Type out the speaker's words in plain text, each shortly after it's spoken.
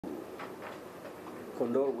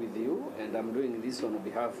condole with you, and I'm doing this on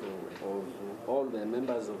behalf of all the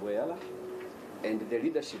members of EALA and the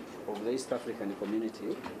leadership of the East African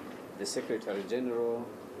community, the Secretary General,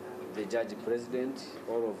 the Judge President,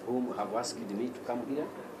 all of whom have asked me to come here,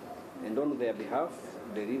 and on their behalf,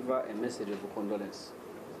 deliver a message of condolence.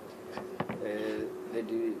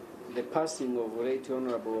 The passing of late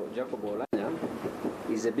Honorable Jacob Oulanyah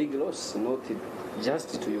is a big loss, not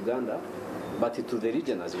just to Uganda, but to the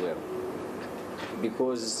region as well,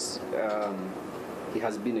 because he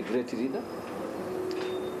has been a great leader,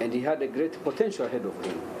 and he had a great potential ahead of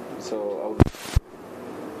him. So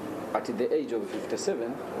at the age of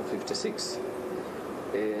 57 or 56,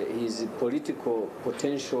 his political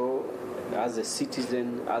potential as a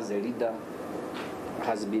citizen, as a leader,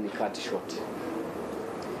 has been cut short.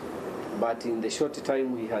 But in the short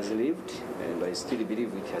time he has lived, and I still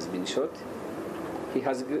believe it has been short, he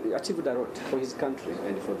has achieved a lot for his country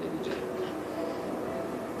and for the region.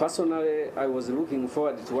 Personally, I was looking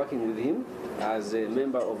forward to working with him as a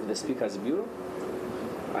member of the Speaker's Bureau.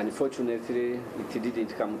 Unfortunately, it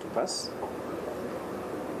didn't come to pass.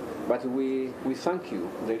 But we thank you,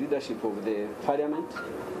 the leadership of the Parliament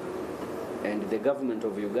and the government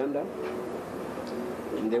of Uganda,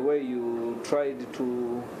 in the way you tried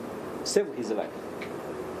to save his life.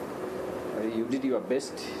 You did your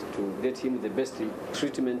best to get him the best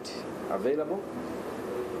treatment available,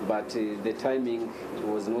 but the timing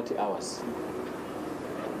was not ours.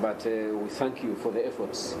 But we thank you for the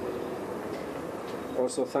efforts.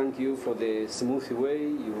 Also thank you for the smooth way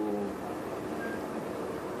you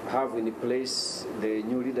have in place the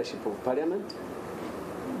new leadership of Parliament,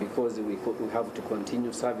 because we have to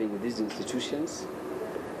continue serving these institutions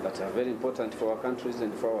that are very important for our countries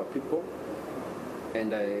and for our people.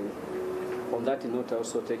 And on that note, I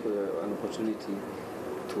also take an opportunity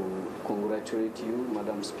to congratulate you,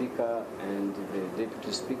 Madam Speaker, and the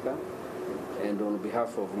Deputy Speaker. And on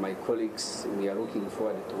behalf of my colleagues, we are looking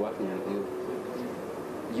forward to working with you.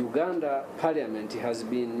 Uganda Parliament has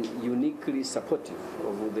been uniquely supportive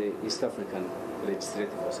of the East African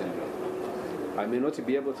Legislative Assembly. I may not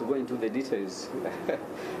be able to go into the details,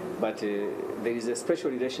 but there is a special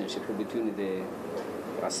relationship between the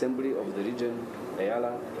Assembly of the region,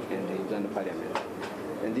 EALA, and the Uganda Parliament.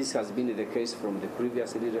 And this has been the case from the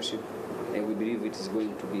previous leadership, and we believe it is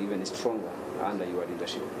going to be even stronger under your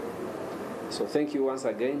leadership. So thank you once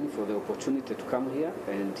again for the opportunity to come here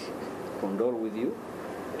and condole with you.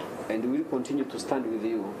 And we will continue to stand with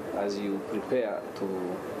you as you prepare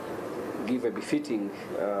to give a befitting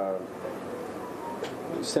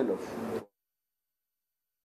send-off.